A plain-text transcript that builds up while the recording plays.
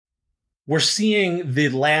we're seeing the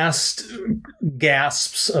last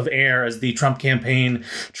gasps of air as the Trump campaign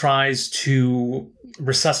tries to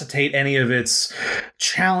resuscitate any of its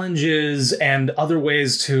challenges and other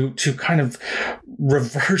ways to kind of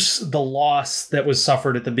reverse the loss that was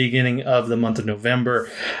suffered at the beginning of the month of November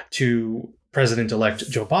to President-elect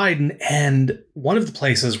Joe Biden. And one of the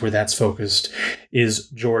places where that's focused is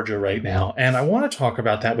Georgia right now. And I want to talk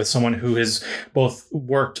about that with someone who has both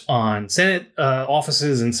worked on Senate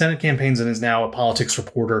offices and Senate campaigns and is now a politics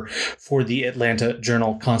reporter for the Atlanta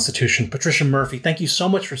Journal-Constitution. Patricia Murphy, thank you so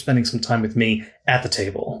much for spending some time with me at the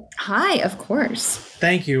table. Hi, of course.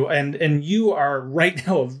 Thank you. And you are right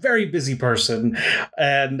now a very busy person.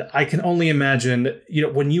 And I can only imagine,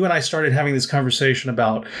 when you and I started having this conversation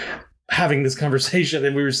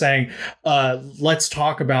and we were saying, let's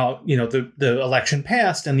talk about, the election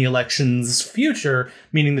past and the election's future,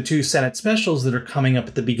 meaning the two Senate specials that are coming up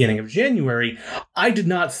at the beginning of January. I did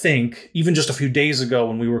not think, even just a few days ago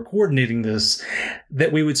when we were coordinating this,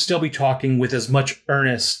 that we would still be talking with as much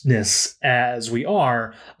earnestness as we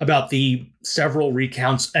are about the several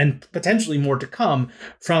recounts and potentially more to come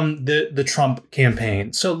from the Trump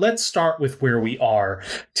campaign. So let's start with where we are.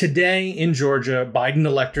 Today in Georgia, Biden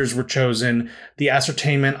electors were chosen. The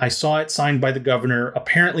ascertainment, I saw it signed by the governor.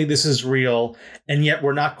 Apparently this is real, and yet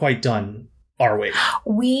we're not quite done, are we?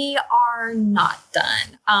 We are not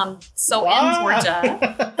done. So in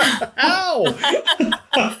Georgia... Ow!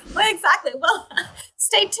 Well, exactly. Well,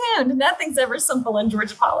 stay tuned. Nothing's ever simple in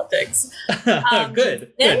Georgia politics.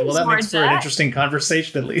 Good. Well, that makes for an interesting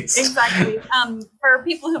conversation, at least. Exactly. For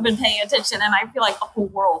people who've been paying attention, and I feel like the whole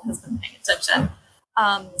world has been paying attention,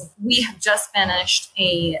 we have just finished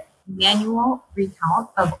a manual recount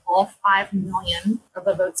of all 5 million of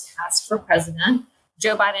the votes cast for president.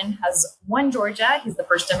 Joe Biden has won Georgia. He's the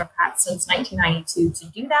first Democrat since 1992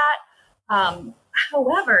 to do that.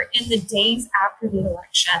 However, in the days after the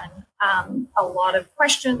election, a lot of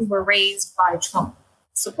questions were raised by Trump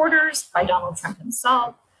supporters, by Donald Trump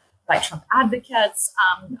himself, by Trump advocates,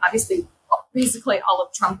 obviously, basically all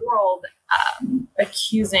of Trump world,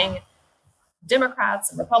 accusing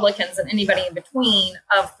Democrats and Republicans and anybody in between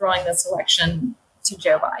of throwing this election to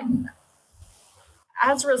Joe Biden.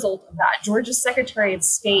 As a result of that, Georgia's Secretary of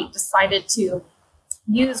State decided to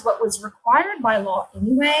use what was required by law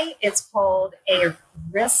anyway. It's called a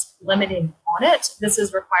risk limiting audit. This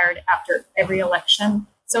is required after every election.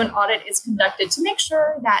 So an audit is conducted to make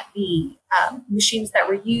sure that the machines that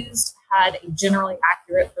were used had a generally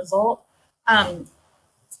accurate result.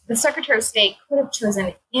 The Secretary of State could have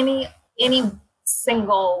chosen any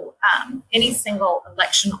single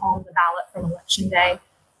election on the ballot from Election Day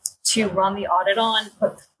to run the audit on,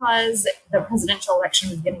 because the presidential election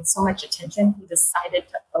was getting so much attention, he decided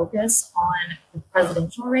to focus on the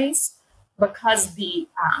presidential race because the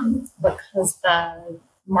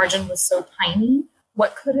margin was so tiny.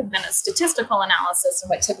 What could have been a statistical analysis and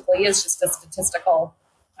what typically is just a statistical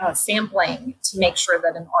sampling to make sure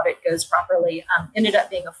that an audit goes properly ended up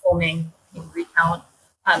being a full name recount.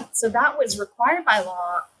 So that was required by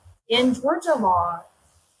law. In Georgia law,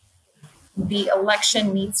 the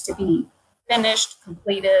election needs to be finished,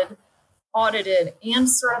 completed, audited, and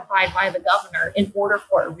certified by the governor in order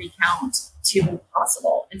for a recount to be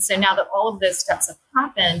possible. And so now that all of those steps have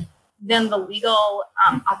happened, then the legal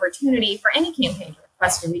opportunity for any campaign to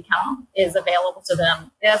request a recount is available to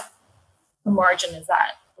them if the margin is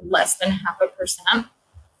at less than 0.5%,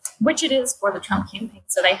 which it is for the Trump campaign.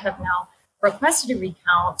 So they have now requested a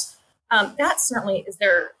recount. That certainly is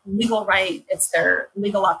their legal right. It's their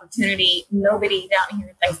legal opportunity. Nobody down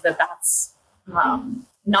here thinks that that's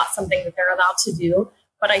not something that they're allowed to do.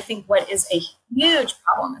 But I think what is a huge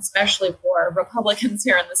problem, especially for Republicans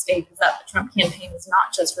here in the state, is that the Trump campaign is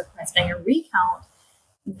not just requesting a recount.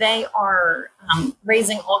 They are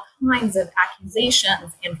raising all kinds of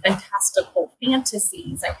accusations and fantastical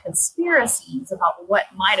fantasies and conspiracies about what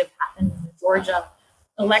might have happened in the Georgia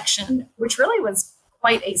election, which really was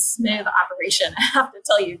quite a smooth operation, I have to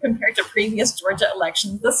tell you, compared to previous Georgia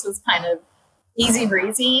elections. This was kind of easy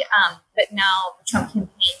breezy, but now the Trump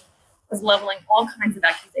campaign was leveling all kinds of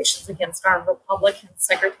accusations against our Republican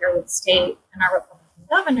Secretary of State and our Republican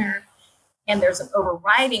governor. And there's an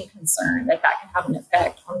overriding concern that that could have an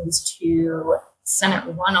effect on these two Senate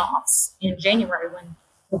runoffs in January when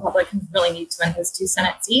Republicans really need to win those 2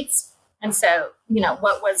 Senate seats. And so,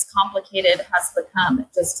 what was complicated has become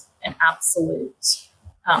just an absolute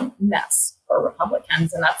mess for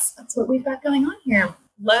Republicans. And that's what we've got going on here.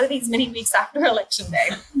 Lo, these many weeks after Election Day.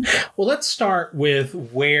 Well, let's start with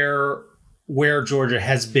where where Georgia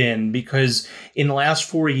has been, because in the last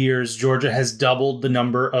 4 years, Georgia has doubled the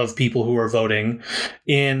number of people who are voting.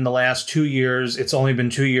 In the last 2 years, it's only been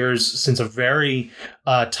 2 years since a very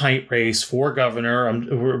tight race for governor.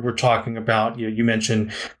 We're talking about, you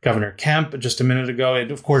mentioned Governor Kemp just a minute ago.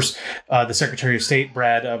 And of course, the Secretary of State,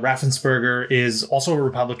 Brad Raffensperger, is also a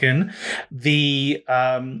Republican.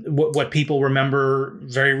 What people remember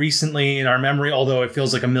very recently in our memory, although it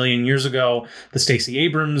feels like a million years ago, the Stacey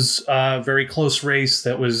Abrams very close race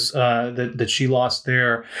that was that she lost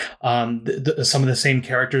there. Some of the same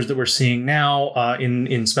characters that we're seeing now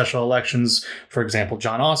in special elections, for example,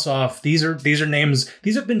 John Ossoff. These are names.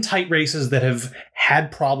 These have been tight races that have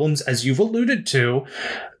had problems, as you've alluded to,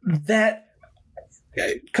 that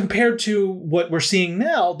compared to what we're seeing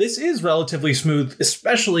now, this is relatively smooth,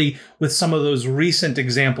 especially with some of those recent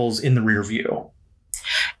examples in the rear view.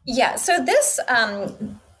 Yeah, so this,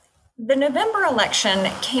 the November election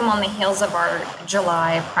came on the heels of our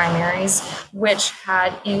July primaries, which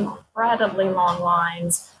had incredibly long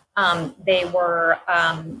lines. They were,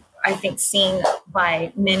 I think, seen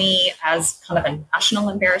by many as kind of a national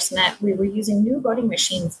embarrassment. We were using new voting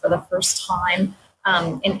machines for the first time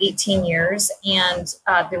in 18 years, and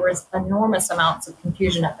there was enormous amounts of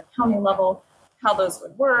confusion at the county level, how those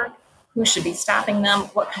would work, who should be staffing them,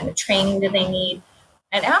 what kind of training do they need.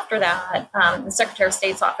 And after that, the Secretary of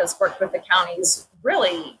State's office worked with the counties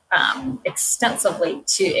really extensively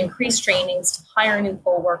to increase trainings, to hire new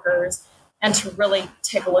poll workers, and to really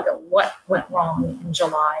take a look at what went wrong in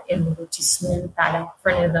July in order to smooth that out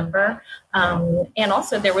for November. And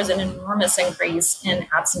also there was an enormous increase in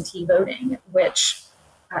absentee voting, which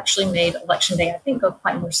actually made Election Day, I think, go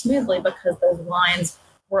quite more smoothly because those lines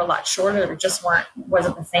were a lot shorter. There just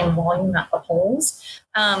wasn't the same volume at the polls.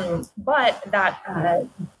 But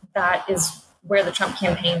that is where the Trump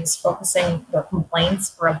campaign is focusing their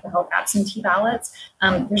complaints are about absentee ballots.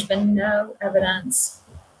 There's been no evidence.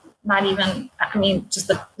 Not even, I mean,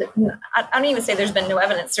 I don't even say there's been no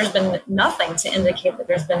evidence. There's been nothing to indicate that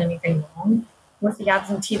there's been anything wrong with the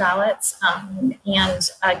absentee ballots. And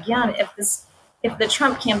again, if the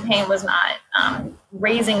Trump campaign was not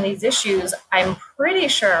raising these issues, I'm pretty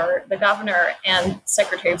sure the governor and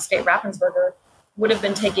Secretary of State Raffensperger would have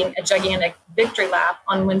been taking a gigantic victory lap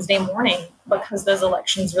on Wednesday morning because those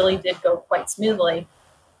elections really did go quite smoothly.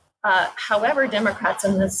 However, Democrats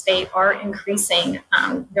in the state are increasing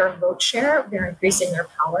their vote share. They're increasing their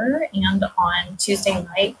power. And on Tuesday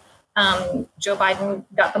night, Joe Biden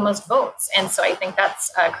got the most votes. And so I think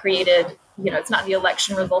that's created, it's not the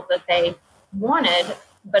election result that they wanted,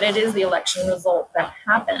 but it is the election result that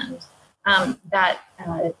happened.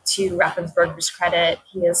 To Raffensperger's credit,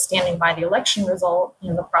 he is standing by the election result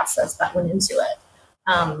and the process that went into it.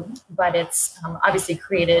 But it's obviously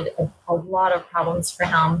created a lot of problems for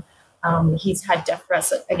him. He's had death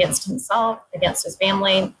threats against himself, against his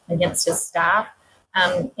family, against his staff.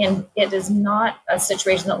 And it is not a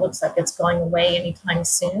situation that looks like it's going away anytime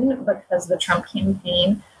soon because the Trump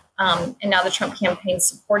campaign, and now the Trump campaign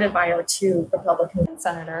supported by our two Republican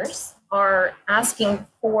senators, are asking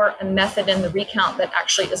for a method in the recount that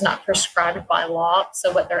actually is not prescribed by law.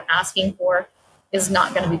 So what they're asking for is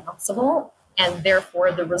not going to be possible. And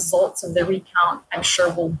therefore, the results of the recount, I'm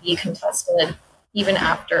sure, will be contested even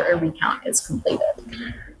after a recount is completed.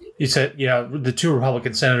 You said, yeah, the two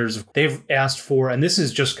Republican senators, they've asked for, and this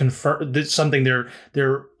is just confirmed, something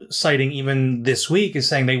they're citing even this week, is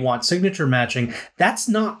saying they want signature matching. That's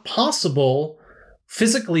not possible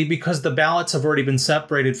physically because the ballots have already been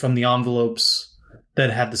separated from the envelopes that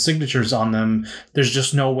had the signatures on them. There's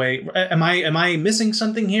just no way. Am I missing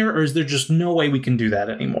something here, or is there just no way we can do that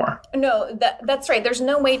anymore? No, that's right. There's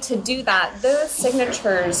no way to do that. Those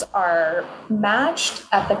signatures are matched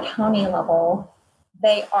at the county level.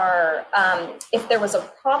 They are, if there was a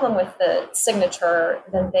problem with the signature,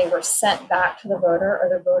 then they were sent back to the voter, or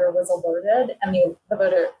the voter was alerted, and the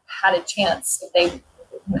voter had a chance if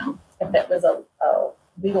it was a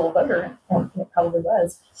legal voter, and it probably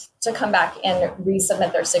was, to come back and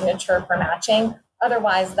resubmit their signature for matching.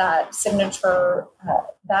 Otherwise, that signature,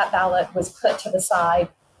 that ballot was put to the side.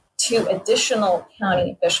 Two additional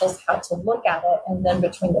county officials had to look at it, and then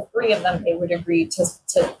between the three of them, they would agree to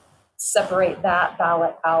separate that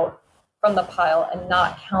ballot out from the pile and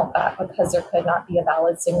not count that because there could not be a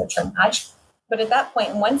valid signature match. But at that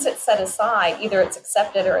point, once it's set aside, either it's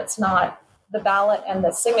accepted or it's not, the ballot and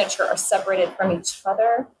the signature are separated from each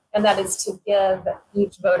other, and that is to give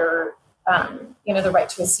each voter, the right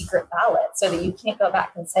to a secret ballot, so that you can't go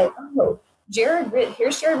back and say, "Oh,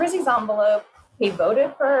 here's Jared Rizzi's envelope. He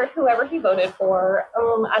voted for whoever he voted for.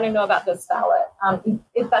 I don't know about this ballot."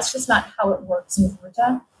 That's just not how it works in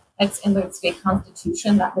Georgia, It's in the state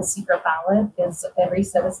constitution that the secret ballot is every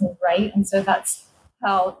citizen's right. And so that's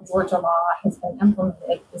how Georgia law has been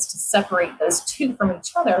implemented, is to separate those two from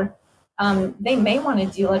each other. They may want to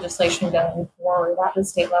do legislation going forward at the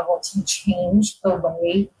state level to change the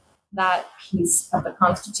way that piece of the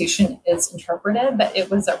Constitution is interpreted, but it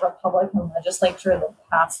was a Republican legislature that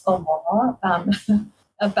passed the law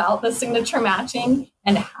about the signature matching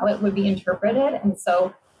and how it would be interpreted. And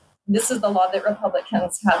so this is the law that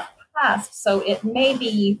Republicans have passed. So it may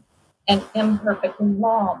be an imperfect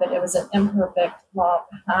law, but it was an imperfect law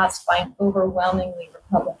passed by an overwhelmingly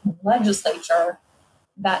Republican legislature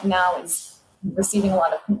that now is receiving a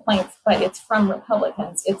lot of complaints, but it's from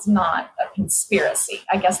Republicans. It's not a conspiracy.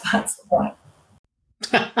 I guess that's the point.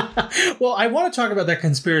 Well, I want to talk about that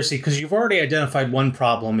conspiracy because you've already identified one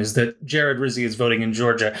problem, is that Jared Rizzi is voting in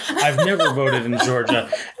Georgia. I've never voted in Georgia.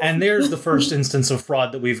 And there's the first instance of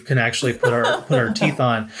fraud that we can actually put our teeth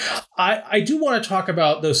on. I do want to talk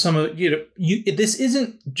about, though, some of, this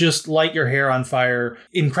isn't just light your hair on fire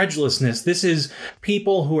incredulousness. This is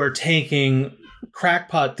people who are taking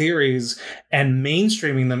crackpot theories and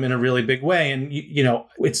mainstreaming them in a really big way. And,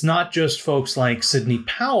 it's not just folks like Sidney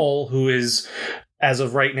Powell, who is, as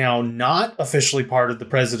of right now, not officially part of the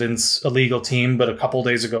president's illegal team, but a couple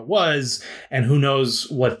days ago was, and who knows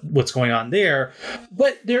what's going on there.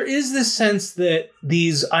 But there is this sense that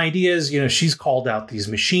these ideas, she's called out these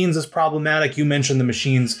machines as problematic. You mentioned the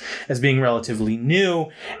machines as being relatively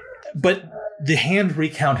new, but the hand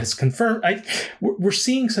recount has confirmed. We're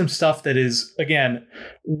seeing some stuff that is, again,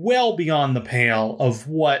 well beyond the pale of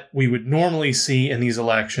what we would normally see in these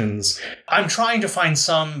elections. I'm trying to find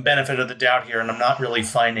some benefit of the doubt here, and I'm not really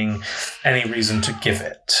finding any reason to give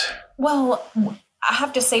it. Well, I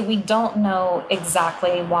have to say we don't know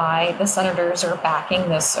exactly why the senators are backing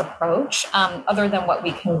this approach, other than what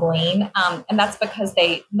we can glean. And that's because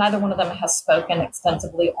neither one of them has spoken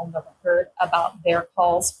extensively on the record about their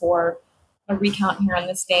calls for a recount here in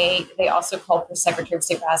the state. They also called for Secretary of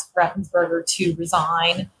State Raffensperger to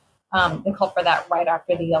resign. They called for that right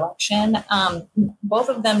after the election. Both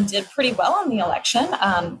of them did pretty well in the election.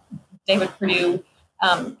 David Perdue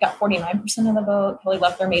got 49% of the vote. Kelly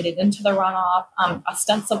Loeffler made it into the runoff.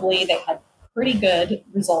 Ostensibly, they had pretty good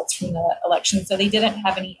results from the election, so they didn't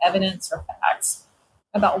have any evidence or facts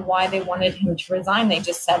about why they wanted him to resign. They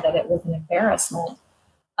just said that it was an embarrassment.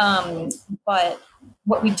 But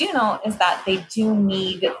what we do know is that they do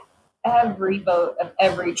need every vote of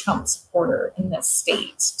every Trump supporter in this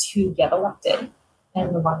state to get elected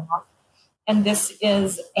in the runoff. And this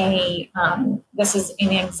is an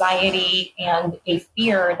anxiety and a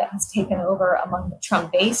fear that has taken over among the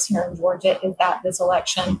Trump base here in Georgia, is that this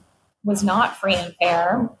election was not free and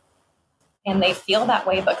fair. And they feel that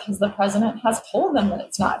way because the president has told them that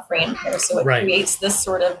it's not free and fair. So it creates this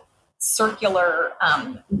sort of circular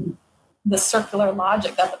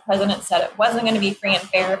logic that the president said it wasn't going to be free and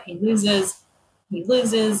fair. If he loses, he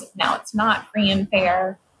loses. Now it's not free and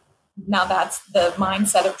fair. Now that's the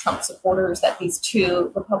mindset of Trump supporters that these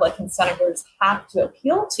two Republican senators have to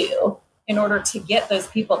appeal to in order to get those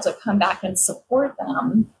people to come back and support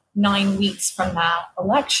them 9 weeks from that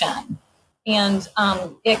election. And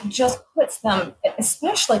it just puts them,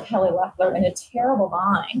 especially Kelly Loeffler, in a terrible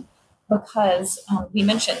bind because we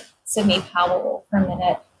mentioned Sidney Powell for a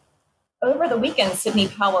minute. Over the weekend, Sidney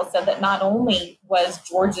Powell said that not only was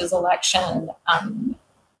Georgia's election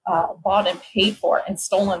bought and paid for and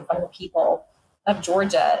stolen from the people of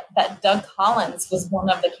Georgia, that Doug Collins was one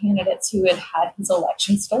of the candidates who had had his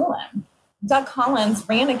election stolen. Doug Collins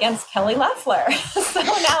ran against Kelly Loeffler. So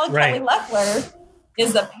now Kelly Loeffler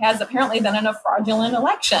has apparently been in a fraudulent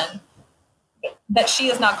election that she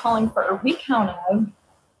is not calling for a recount of,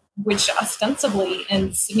 which ostensibly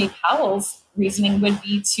in Sidney Powell's reasoning would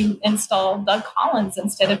be to install Doug Collins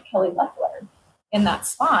instead of Kelly Loeffler in that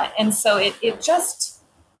spot. And so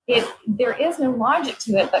there is no logic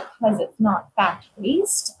to it because it's not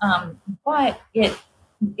fact-based, but it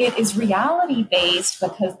is reality-based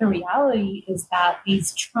because the reality is that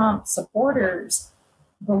these Trump supporters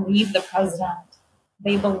believe the president.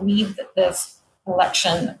 They believe that this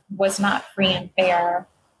election was not free and fair.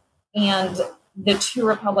 And the two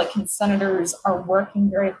Republican senators are working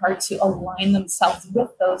very hard to align themselves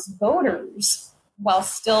with those voters while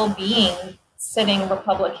still being sitting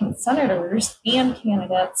Republican senators and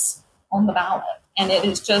candidates on the ballot. And it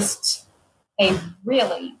is just a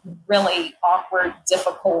really, really awkward,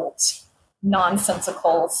 difficult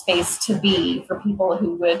nonsensical space to be for people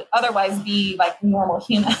who would otherwise be like normal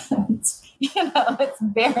humans. It's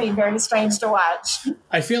very, very strange to watch.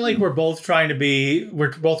 I feel like we're both trying to be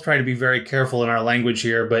very careful in our language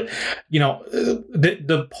here, but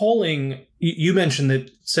the polling, you mentioned that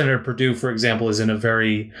Senator Perdue, for example, is in a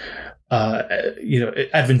very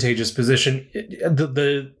advantageous position.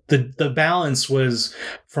 The balance was,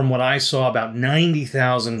 from what I saw, about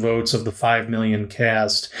 90,000 votes of the 5 million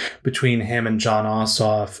cast between him and Jon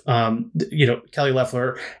Ossoff. Kelly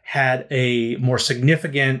Loeffler had a more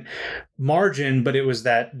significant margin, but it was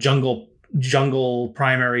that jungle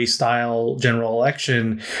primary style general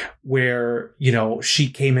election where she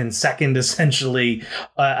came in second essentially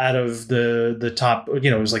out of the top.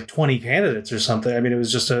 It was like 20 candidates or something. I mean, it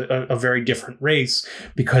was just a very different race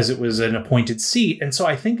because it was an appointed seat. And so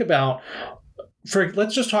I think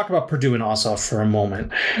let's just talk about Perdue and Ossoff for a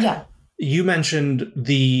moment. Yeah, you mentioned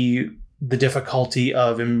the difficulty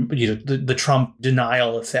of the Trump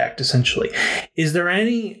denial effect essentially. Is there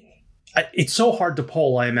any? It's so hard to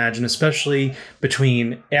poll, I imagine, especially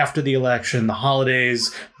between after the election, the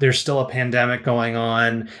holidays, there's still a pandemic going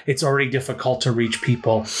on. It's already difficult to reach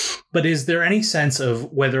people. But is there any sense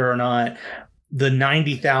of whether or not the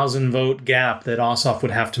 90,000 vote gap that Ossoff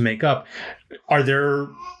would have to make up,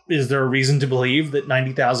 is there a reason to believe that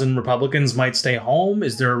 90,000 Republicans might stay home?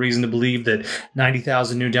 Is there a reason to believe that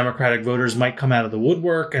 90,000 new Democratic voters might come out of the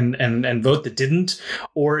woodwork and vote that didn't?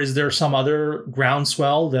 Or is there some other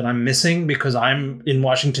groundswell that I'm missing because I'm in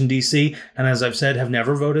Washington, D.C., and as I've said, have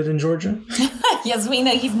never voted in Georgia? Yes, we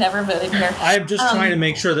know you've never voted here. I'm just trying to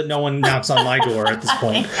make sure that no one knocks on my door at this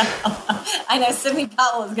point. I know Sidney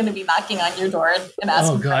Powell is going to be knocking on your door and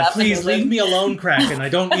asking for God, please leave me alone, Kraken. I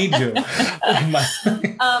don't need you.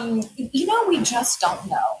 We just don't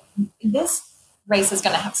know. This race is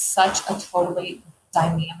going to have such a totally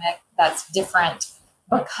dynamic that's different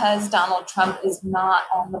because Donald Trump is not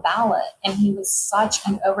on the ballot, and he was such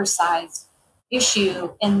an oversized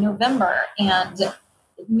issue in November, and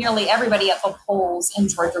nearly everybody at the polls in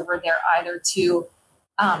Georgia were there either to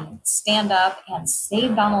stand up and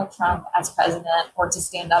save Donald Trump as president or to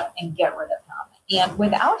stand up and get rid of him. And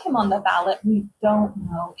without him on the ballot, we don't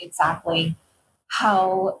know exactly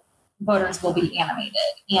how voters will be animated.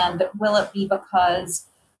 And will it be because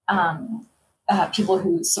people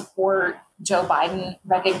who support Joe Biden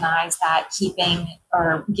recognize that keeping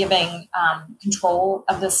or giving control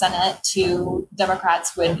of the Senate to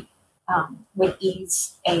Democrats would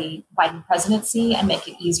ease a Biden presidency and make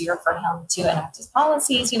it easier for him to enact his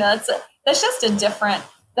policies? That's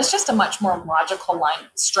just a much more logical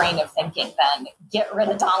strain of thinking than get rid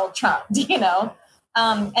of Donald Trump,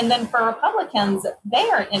 And then for Republicans, they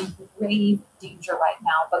are in grave danger right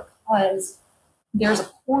now because there's a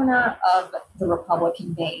corner of the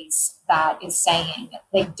Republican base that is saying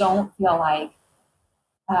they don't feel like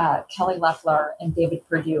Kelly Loeffler and David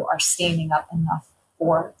Perdue are standing up enough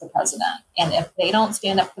for the president. And if they don't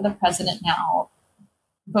stand up for the president now,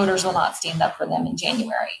 voters will not stand up for them in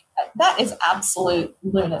January. That is absolute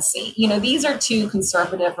lunacy. These are two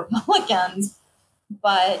conservative Republicans,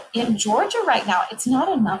 but in Georgia right now, it's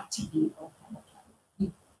not enough to be a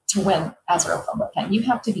Republican to win as a Republican. You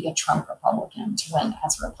have to be a Trump Republican to win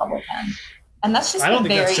as a Republican. And that's just I don't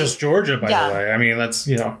think that's just Georgia, by the way. I mean, that's,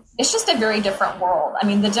 It's just a very different world. I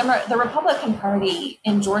mean, the Republican Party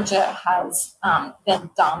in Georgia has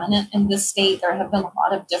been dominant in this state. There have been a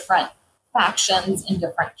lot of different factions and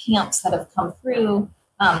different camps that have come through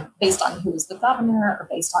based on who is the governor or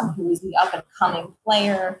based on who is the up-and-coming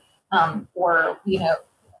player or,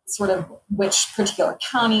 sort of which particular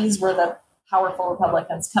counties were the powerful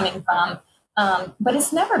Republicans coming from. But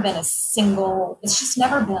it's never been it's just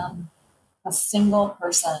never been a single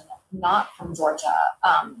person, not from Georgia,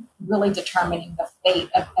 really determining the fate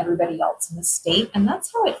of everybody else in the state. And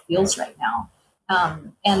that's how it feels right now.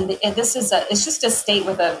 And this is it's just a state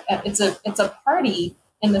with it's a party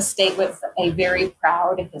in the state with a very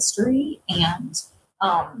proud history. And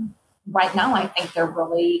right now, I think they're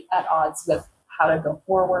really at odds with how to go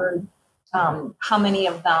forward. How many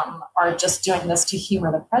of them are just doing this to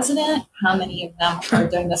humor the president? How many of them are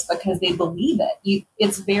doing this because they believe it?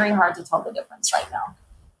 It's very hard to tell the difference right now.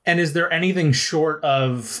 And is there anything short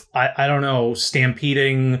of, I don't know,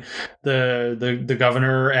 stampeding the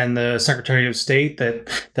governor and the Secretary of State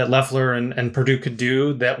that Loeffler and Perdue could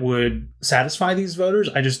do that would satisfy these voters?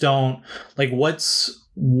 I just don't,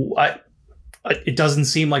 it doesn't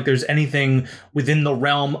seem like there's anything within the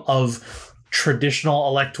realm of traditional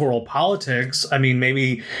electoral politics. I mean,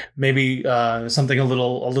 maybe something a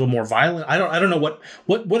little more violent. I don't know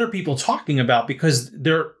what are people talking about, because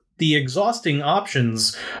the exhausting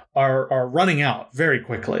options are running out very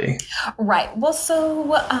quickly. Right. Well,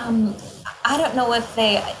 so I don't know if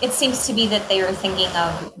it seems to be that they are thinking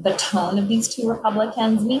of the tone of these two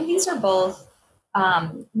Republicans. I mean, these are both,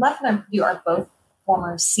 Loeffler and Perdue are both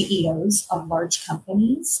former CEOs of large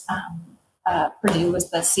companies. Perdue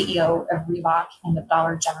was the CEO of Reebok and of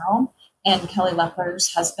Dollar General, and Kelly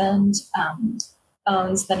Loeffler's husband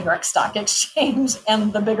owns the New York Stock Exchange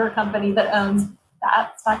and the bigger company that owns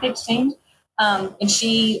that stock exchange. And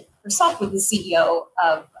she herself was the CEO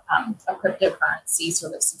of a cryptocurrency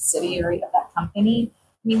sort of subsidiary of that company.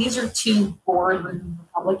 I mean, these are two boardroom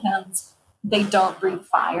Republicans. They don't breathe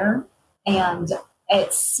fire. And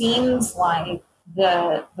it seems like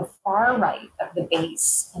the far right of the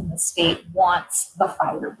base in the state wants the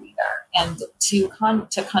fire breather. And to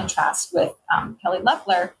contrast with Kelly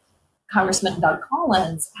Loeffler, Congressman Doug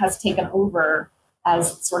Collins has taken over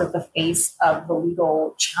as sort of the face of the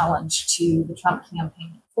legal challenge to the Trump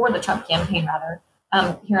campaign,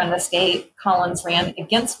 here in the state. Collins ran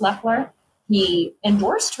against Loeffler. He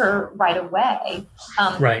endorsed her right away.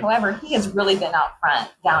 Right. However, he has really been out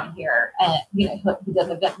front down here. And, he did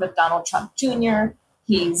an event with Donald Trump Jr.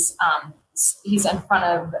 He's in front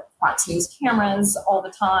of Fox News cameras all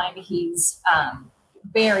the time. He's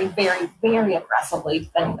very, very, very aggressively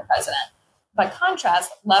defending the president. By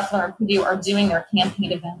contrast, Loeffler and Perdue are doing their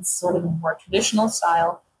campaign events sort of in a more traditional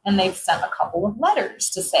style, and they've sent a couple of letters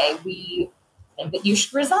to say, we think that you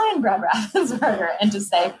should resign, Brad Raffensperger, and to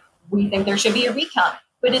say, we think there should be a recount.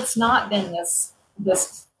 But it's not been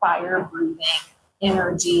this fire-breathing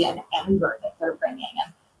energy and anger that they're bringing.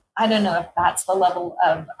 And I don't know if that's the level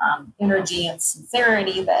of energy and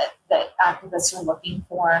sincerity that activists are looking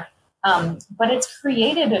for. But it's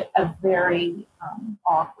created a very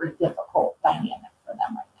awkward, difficult dynamic for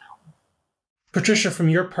them right now. Patricia, from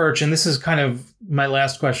your perch, and this is kind of my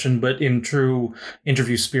last question, but in true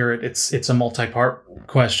interview spirit, it's a multi-part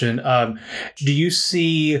question. Do you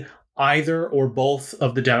see either or both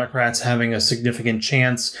of the Democrats having a significant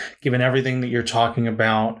chance, given everything that you're talking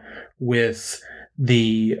about with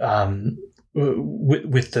the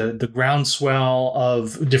with the groundswell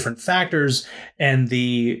of different factors and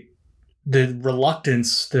the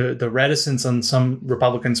reluctance, the reticence on some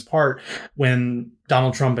Republicans' part when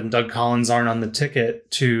Donald Trump and Doug Collins aren't on the ticket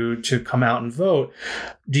to come out and vote?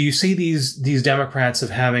 Do you see these Democrats of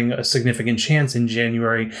having a significant chance in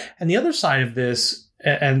January? And the other side of this,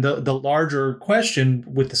 and the larger question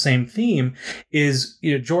with the same theme, is,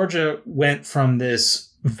 Georgia went from this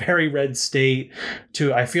very red state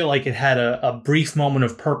to, I feel like it had a brief moment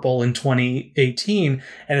of purple in 2018,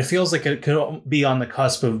 and it feels like it could be on the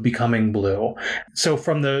cusp of becoming blue. So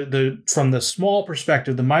from the small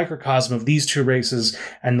perspective, the microcosm of these two races,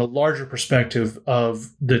 and the larger perspective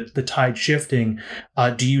of the tide shifting,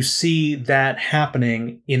 do you see that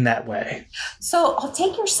happening in that way? So I'll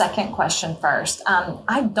take your second question first.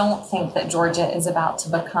 I don't think that Georgia is about to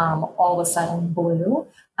become all of a sudden blue.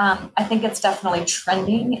 I think it's definitely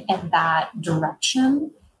trending in that direction.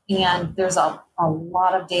 And there's a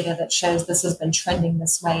lot of data that shows this has been trending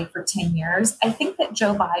this way for 10 years. I think that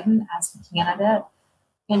Joe Biden, as the candidate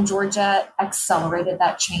in Georgia, accelerated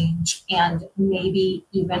that change and maybe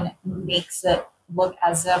even makes it look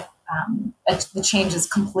as if the change is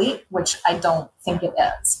complete, which I don't think it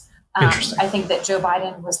is. I think that Joe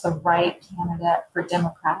Biden was the right candidate for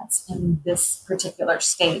Democrats in this particular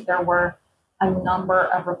state. There were a number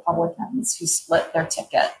of Republicans who split their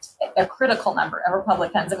ticket, a critical number of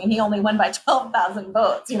Republicans. I mean, he only won by 12,000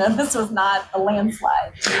 votes. This was not a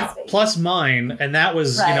landslide. Plus mine, and that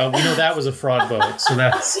was, right. We know that was a fraud vote. So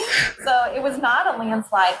that's so it was not a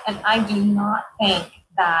landslide, and I do not think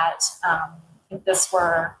that if this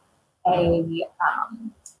were an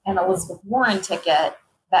Elizabeth Warren ticket,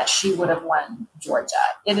 that she would have won Georgia.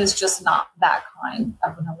 It is just not that kind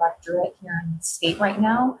of an electorate here in the state right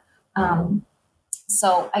now.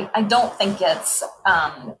 So I don't think it's,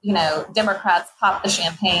 Democrats pop the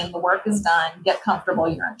champagne, the work is done, get comfortable,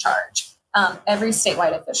 you're in charge. Every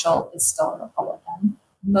statewide official is still a Republican.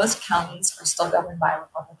 Most counties are still governed by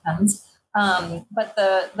Republicans. But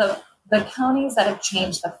the counties that have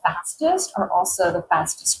changed the fastest are also the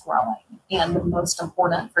fastest growing and the most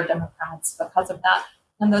important for Democrats because of that.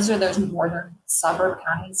 And those are those northern suburb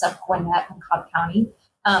counties of Gwinnett and Cobb County.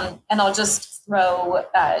 And I'll just throw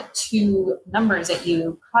two numbers at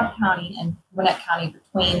you. Cobb County and Gwinnett County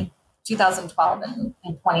between 2012 and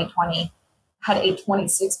 2020 had a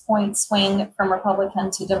 26-point swing from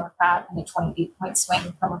Republican to Democrat and a 28-point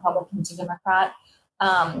swing from Republican to Democrat,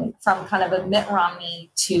 from kind of a Mitt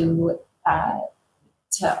Romney to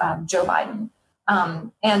Joe Biden.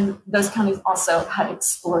 And those counties also had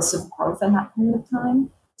explosive growth in that period of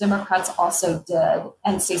time. Democrats also did,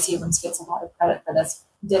 and Stacey Abrams gets a lot of credit for this,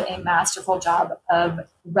 did a masterful job of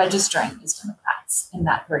registering these Democrats in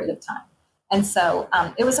that period of time. And so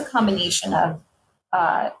it was a combination of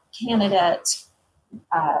candidate,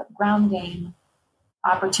 grounding,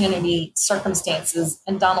 opportunity, circumstances,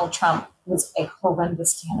 and Donald Trump was a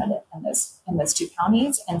horrendous candidate in those two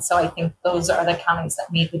counties. And so I think those are the counties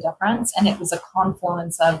that made the difference. And it was a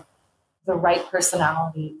confluence of the right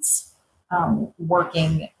personalities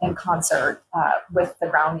working in concert with the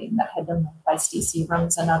grounding that had been led by Stacey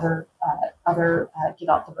Abrams and other get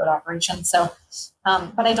out the vote operations. So,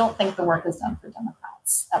 but I don't think the work is done for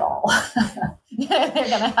Democrats at all. They're going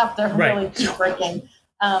to have to really keep working.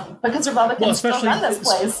 Because Republicans still run this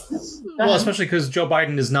place. Well, especially because Joe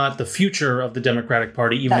Biden is not the future of the Democratic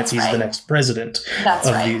Party, even if he's the next president of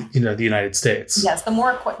the United States. Yes, the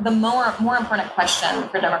more important question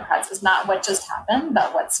for Democrats is not what just happened,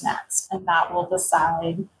 but what's next, and that will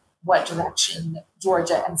decide what direction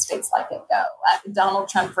Georgia and states like it go. Donald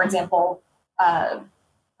Trump, for example,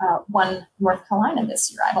 won North Carolina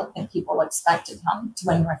this year. I don't think people expected him to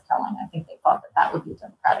win North Carolina. I think they thought that would be a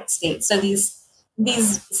Democratic state. So these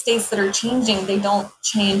states that are changing, they don't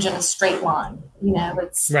change in a straight line.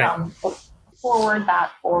 It's forward,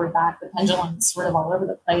 back. The pendulum is sort of all over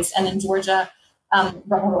the place. And in Georgia,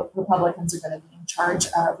 Republicans are going to be in charge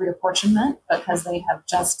of reapportionment because they have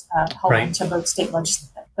just held into both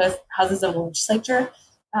both houses of the legislature.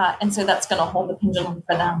 And so that's going to hold the pendulum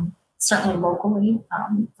for them, certainly locally,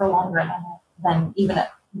 for longer than even it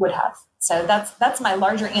would have. So that's my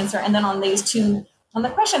larger answer. And then on the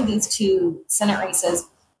question of these two Senate races,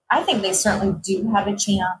 I think they certainly do have a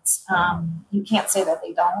chance. You can't say that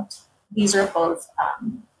they don't. These are both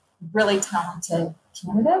really talented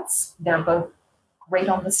candidates. They're both great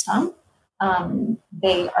on the stump.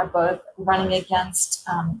 They are both running against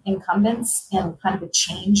incumbents in kind of a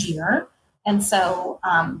change year. And so,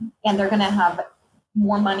 and they're going to have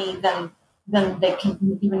more money than they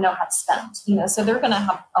can even know how to spend. So they're going to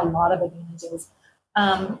have a lot of advantages.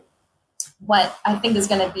 What I think is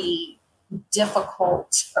going to be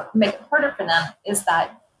difficult or make it harder for them is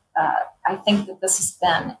that I think that this has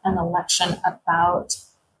been an election about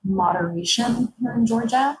moderation here in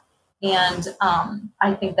Georgia. And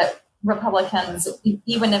I think that Republicans,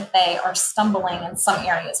 even if they are stumbling in some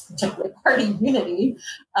areas, particularly party unity,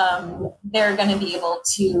 they're going to be able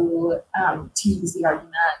to use the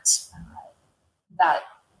argument that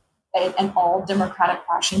an all Democratic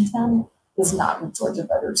Washington is not what Georgia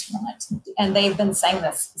voters want. And they've been saying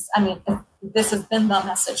this. I mean, this has been the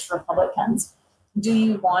message for Republicans. Do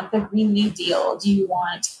you want the Green New Deal? Do you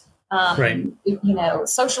want,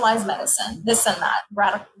 socialized medicine, this and that,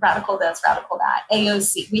 radical this, radical that,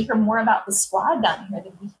 AOC? We hear more about the squad down here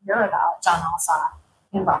than we hear about Jon Ossoff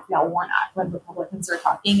and Raphael Warnock. When Republicans are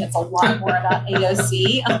talking, it's a lot more about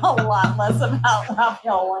AOC, a lot less about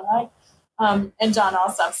Raphael Warnock and Jon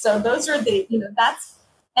Ossoff. So those are that's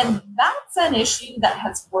an issue that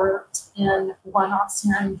has worked in runoffs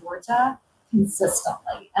here in Georgia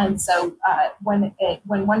consistently. And so when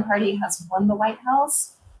one party has won the White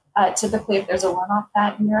House, typically if there's a runoff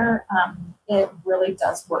that year, it really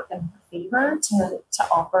does work in her favor to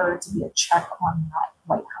offer to be a check on that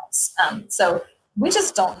White House. So we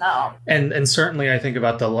just don't know. And certainly I think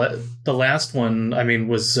about the last one, I mean,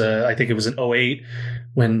 was I think it was in 2008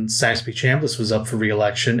 when Saxby Chambliss was up for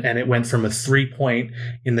re-election, and it went from a 3-point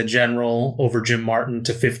in the general over Jim Martin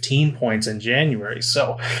to 15 points in January.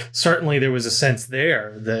 So certainly there was a sense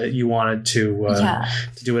there that you wanted to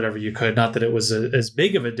do whatever you could. Not that it was as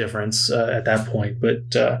big of a difference at that point,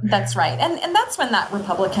 but that's right. And that's when that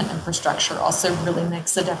Republican infrastructure also really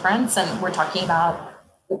makes a difference. And we're talking about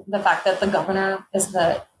the fact that the governor is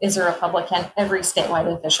a Republican, every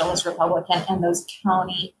statewide official is Republican, and those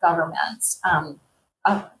county governments.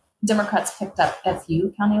 Democrats picked up a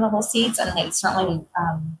few county level seats, and they certainly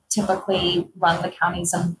typically run the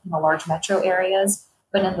counties in the large metro areas.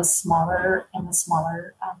 But in the smaller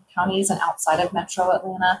counties and outside of Metro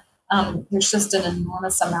Atlanta, there's just an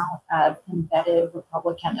enormous amount of embedded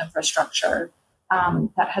Republican infrastructure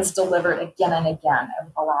that has delivered again and again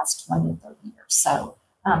over the last 20 and 30 years. So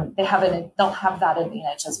they'll have that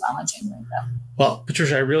advantage as well in January. Well,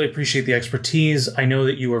 Patricia, I really appreciate the expertise. I know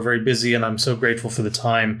that you are very busy, and I'm so grateful for the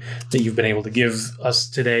time that you've been able to give us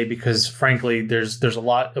today, because frankly, there's a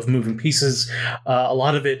lot of moving pieces, a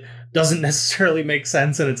lot of it doesn't necessarily make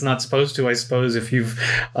sense, and it's not supposed to, I suppose, if you've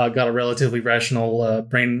got a relatively rational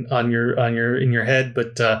brain in your head.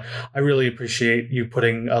 But I really appreciate you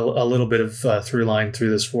putting a little bit of through line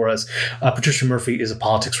through this for us. Patricia Murphy is a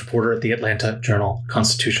politics reporter at the Atlanta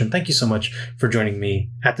Journal-Constitution. Thank you so much for joining me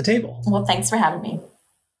at the table. Well, thanks for having me.